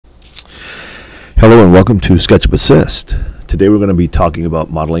Hello and welcome to SketchUp Assist. Today we're going to be talking about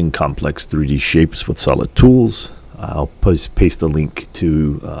modeling complex 3D shapes with solid tools. I'll paste the link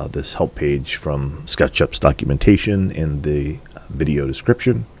to this help page from SketchUp's documentation in the video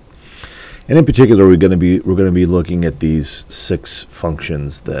description. And in particular, we're going to be looking at these 6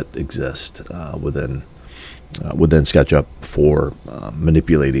 functions that exist within SketchUp for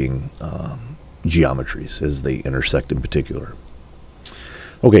manipulating geometries, as they intersect in particular.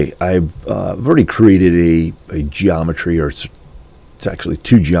 Okay, I've already created a geometry, or it's actually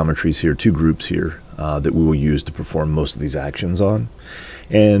 2 geometries here, 2 groups here that we will use to perform most of these actions on.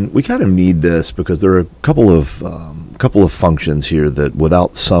 And we kind of need this because there are a couple of functions here that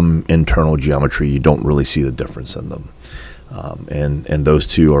without some internal geometry you don't really see the difference in them. And those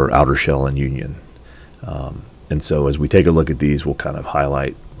 2 are outer shell and union. And so as we take a look at these, we'll kind of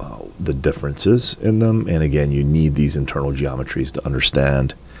highlight the differences in them. And again, you need these internal geometries to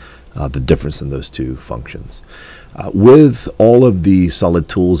understand the difference in those 2 functions. With all of the solid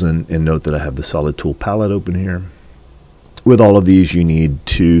tools, and note that I have the solid tool palette open here. With all of these, you need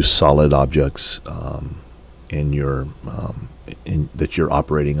 2 solid objects in your that you're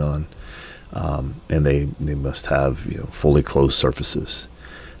operating on, and they must have fully closed surfaces.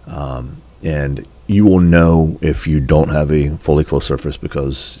 And you will know if you don't have a fully closed surface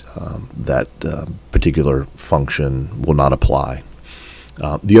because that particular function will not apply.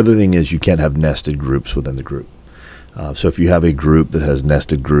 The other thing is you can't have nested groups within the group. So if you have a group that has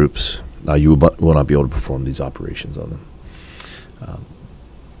nested groups, you will not be able to perform these operations on them.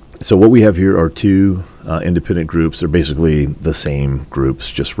 So what we have here are 2 independent groups. They're basically the same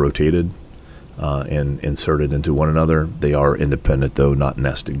groups, just rotated and inserted into one another. They are independent, though not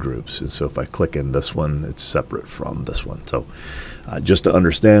nested groups. And so if I click in this one, it's separate from this one. So just to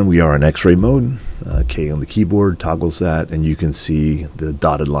understand, we are in X-ray mode. K on the keyboard toggles that, and you can see the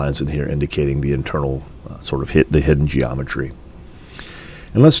dotted lines in here indicating the internal sort of the hidden geometry.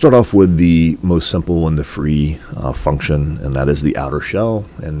 And let's start off with the most simple one, the free function, and that is the outer shell.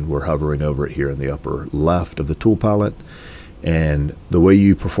 And we're hovering over it here in the upper left of the tool palette. And the way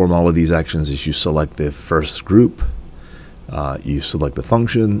you perform all of these actions is you select the first group, you select the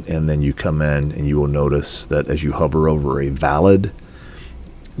function, and then you come in and you will notice that as you hover over a valid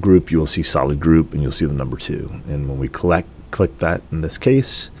group, you will see solid group and you'll see the number 2. And when we click that in this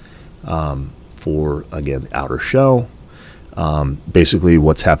case, for again outer shell, basically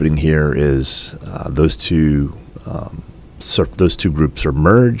what's happening here is those two groups are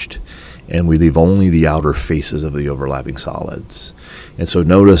merged, and we leave only the outer faces of the overlapping solids. And so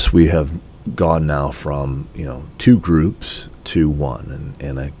notice we have gone now from 2 groups to 1,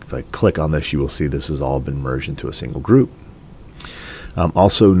 and if I click on this, you will see this has all been merged into a single group.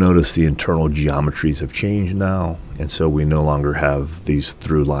 Also notice the internal geometries have changed now, and so we no longer have these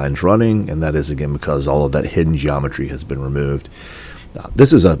through lines running, and that is again because all of that hidden geometry has been removed.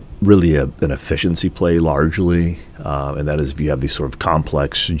 This is really an efficiency play largely, and that is if you have these sort of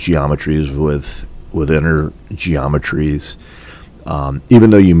complex geometries with inner geometries, even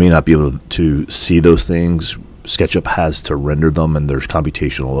though you may not be able to see those things, SketchUp has to render them, and there's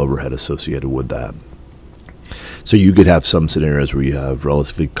computational overhead associated with that. So you could have some scenarios where you have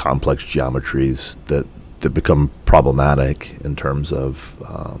relatively complex geometries that become problematic in terms of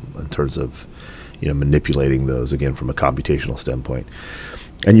manipulating those, again, from a computational standpoint.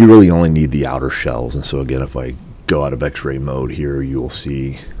 And you really only need the outer shells. And so again, if I go out of X-ray mode here, you will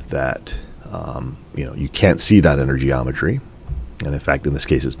see that you can't see that inner geometry. And in fact, in this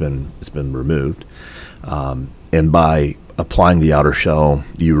case, it's been removed. And by applying the outer shell,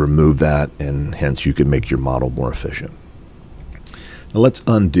 you remove that, and hence you can make your model more efficient. Now let's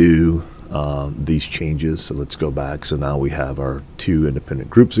undo these changes. So let's go back. So now we have our 2 independent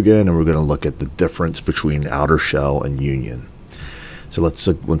groups again, and we're going to look at the difference between outer shell and union. So let's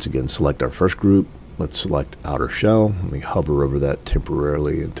once again select our first group. Let's select outer shell. Let me hover over that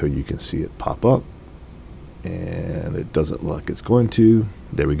temporarily until you can see it pop up, and it doesn't look like it's going to.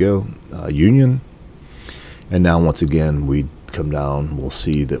 There we go, union. And now once again we come down, we'll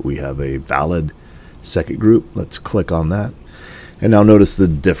see that we have a valid second group. Let's click on that. And now notice the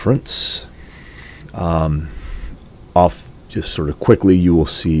difference. Just sort of quickly, you will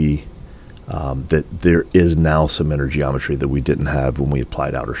see that there is now some inner geometry that we didn't have when we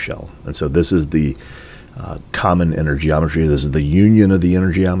applied outer shell. And so this is the common inner geometry. This is the union of the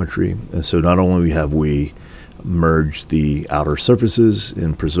inner geometry. And so not only have we merged the outer surfaces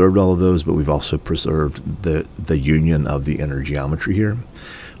and preserved all of those, but we've also preserved the union of the inner geometry here.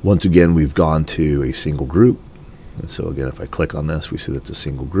 Once again, we've gone to a single group. And so again, if I click on this, we see that's a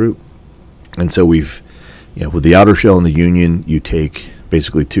single group. And so we've, with the outer shell and the union, you take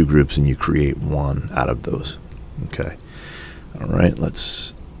basically two groups, and you create one out of those. Okay. All right,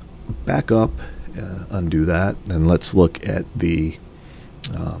 let's back up, undo that, and let's look at the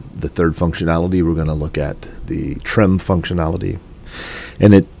third functionality. We're going to look at the trim functionality,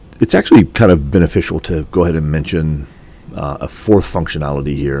 and it's actually kind of beneficial to go ahead and mention a fourth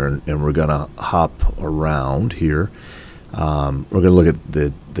functionality here, and we're going to hop around here. We're going to look at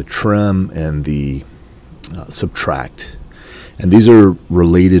the trim and the subtract, and these are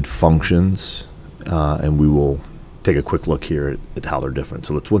related functions, and we will take a quick look here at how they're different.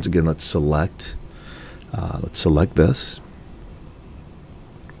 So let's select this.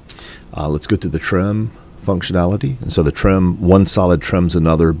 Let's go to the trim functionality. And so the trim, one solid trims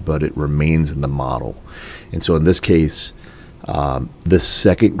another, but it remains in the model. And so in this case, this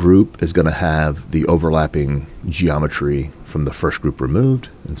second group is going to have the overlapping geometry from the first group removed.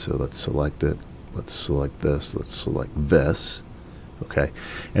 And so let's select it. Let's select this. Let's select this. Okay.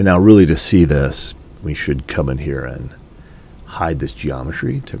 And now really to see this, we should come in here and hide this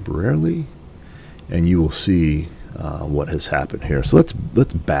geometry temporarily, and you will see what has happened here. So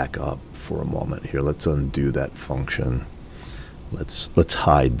let's back up for a moment here. Let's undo that function. Let's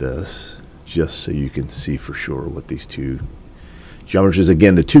hide this just so you can see for sure what these two geometries.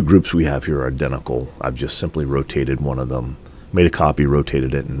 Again, the two groups we have here are identical. I've just simply rotated one of them, made a copy,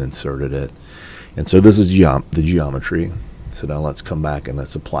 rotated it, and inserted it. And so this is the geometry. So now let's come back and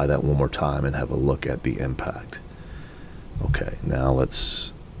let's apply that one more time and have a look at the impact. Okay, now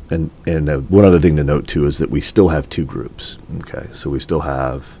let's, and one other thing to note too is that we still have two groups. Okay, so we still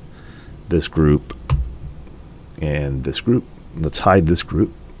have this group and this group. Let's hide this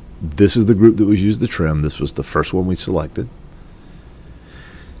group. This is the group that was used to trim. This was the first one we selected.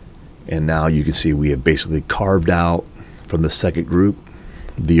 And now you can see we have basically carved out from the second group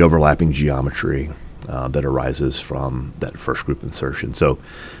the overlapping geometry that arises from that first group insertion. So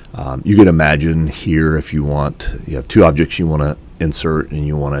you can imagine here, if you have two objects you want to insert and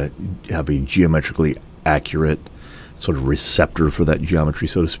you want to have a geometrically accurate sort of receptor for that geometry,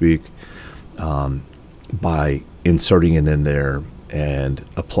 so to speak, by inserting it in there and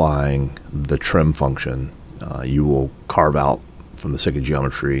applying the trim function, you will carve out from the second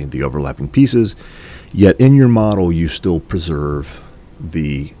geometry the overlapping pieces, yet in your model you still preserve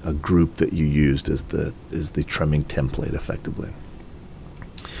the group that you used as the trimming template effectively.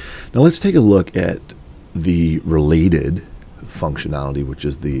 Now let's take a look at the related functionality, which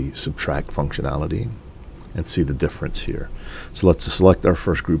is the subtract functionality, and see the difference here. So let's select our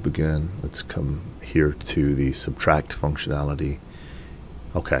first group again. Let's come here to the subtract functionality.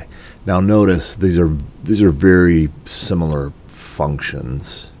 Okay, now notice these are very similar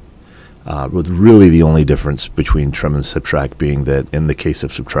functions. With really the only difference between trim and subtract being that in the case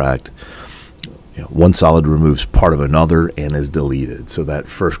of subtract, one solid removes part of another and is deleted. So that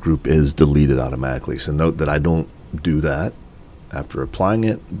first group is deleted automatically. So note that I don't do that after applying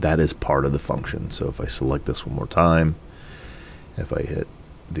it. That is part of the function. So if I select this one more time, if I hit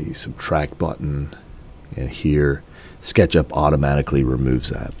the subtract button and here, SketchUp automatically removes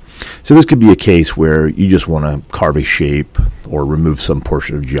that. So this could be a case where you just want to carve a shape or remove some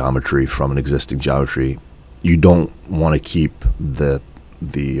portion of geometry from an existing geometry. You don't want to keep the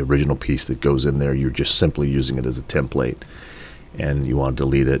original piece that goes in there. You're just simply using it as a template and you want to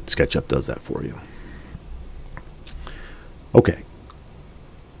delete it. SketchUp does that for you. Okay,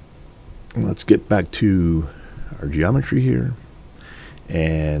 let's get back to our geometry here.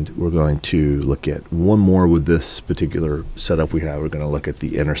 And we're going to look at one more with this particular setup we have. We're going to look at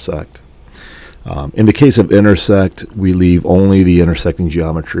the intersect. In the case of intersect, we leave only the intersecting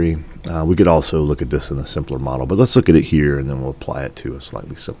geometry. We could also look at this in a simpler model, but let's look at it here and then we'll apply it to a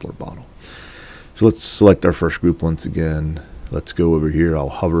slightly simpler model. So let's select our first group once again. Let's go over here. I'll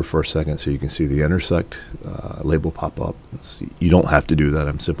hover for a second so you can see the intersect label pop up. Let's see. You don't have to do that.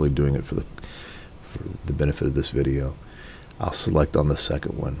 I'm simply doing it for the benefit of this video. I'll select on the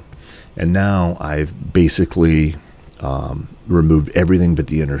second one. And now I've basically removed everything but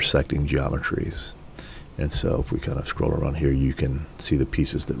the intersecting geometries. And so if we kind of scroll around here, you can see the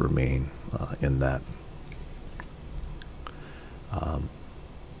pieces that remain in that.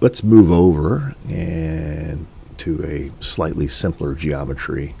 Let's move over and to a slightly simpler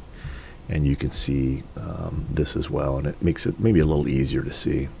geometry. And you can see this as well. And it makes it maybe a little easier to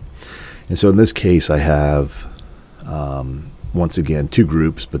see. And so in this case, I have once again two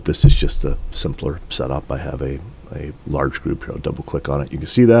groups, but this is just a simpler setup. I have a large group here. I'll double click on it. You can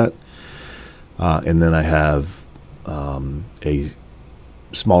see that. And then I have a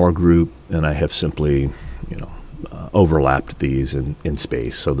smaller group, and I have simply overlapped these in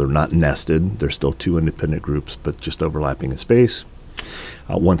space. So they're not nested. They're still two independent groups, but just overlapping in space.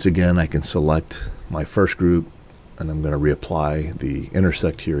 Once again, I can select my first group, and I'm going to reapply the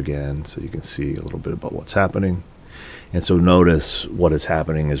intersect here again so you can see a little bit about what's happening. And so notice what is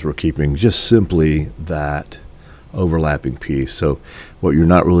happening is we're keeping just simply that overlapping piece. So what you're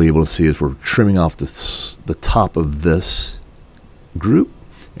not really able to see is we're trimming off the top of this group,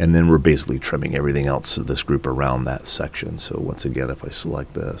 and then we're basically trimming everything else of this group around that section. So once again, if I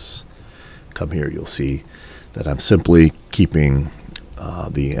select this, come here, you'll see that I'm simply keeping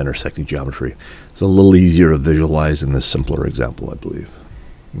the intersecting geometry. It's a little easier to visualize in this simpler example, I believe.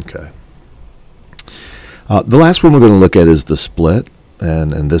 Okay. The last one we're going to look at is the split,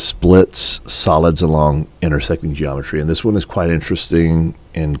 and this splits solids along intersecting geometry. And this one is quite interesting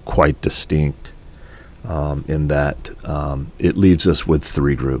and quite distinct in that it leaves us with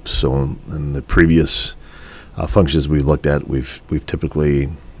three groups. So in the previous functions we've looked at, we've typically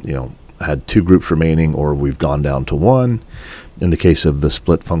had two groups remaining, or we've gone down to one. In the case of the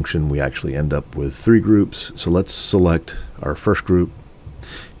split function, we actually end up with three groups. So let's select our first group,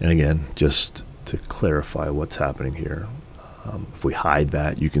 and again, just to clarify what's happening here, if we hide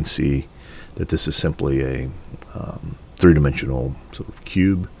that, you can see that this is simply a three-dimensional sort of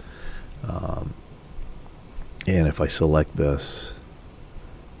cube. And if I select this,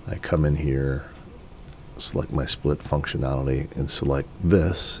 I come in here, select my split functionality, and select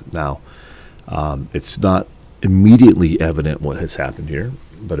this. Now, it's not immediately evident what has happened here,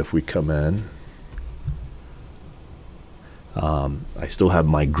 but if we come in, I still have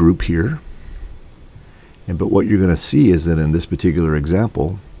my group here. But what you're going to see is that in this particular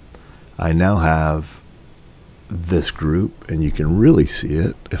example, I now have this group, and you can really see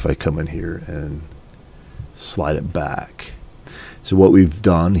it if I come in here and slide it back. So what we've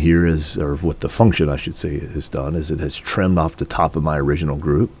done here is, or what the function I should say has done, is it has trimmed off the top of my original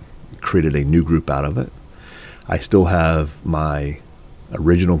group, created a new group out of it. I still have my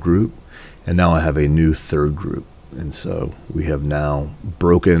original group, and now I have a new third group. And so we have now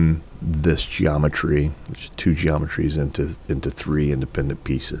broken this geometry, which is two geometries, into three independent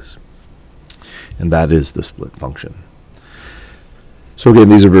pieces. And that is the split function. So again,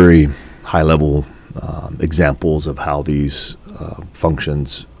 these are very high-level examples of how these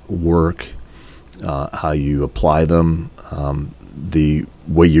functions work, how you apply them. The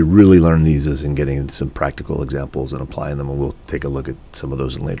way you really learn these is in getting some practical examples and applying them, and we'll take a look at some of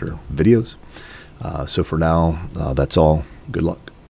those in later videos. So for now, that's all. Good luck.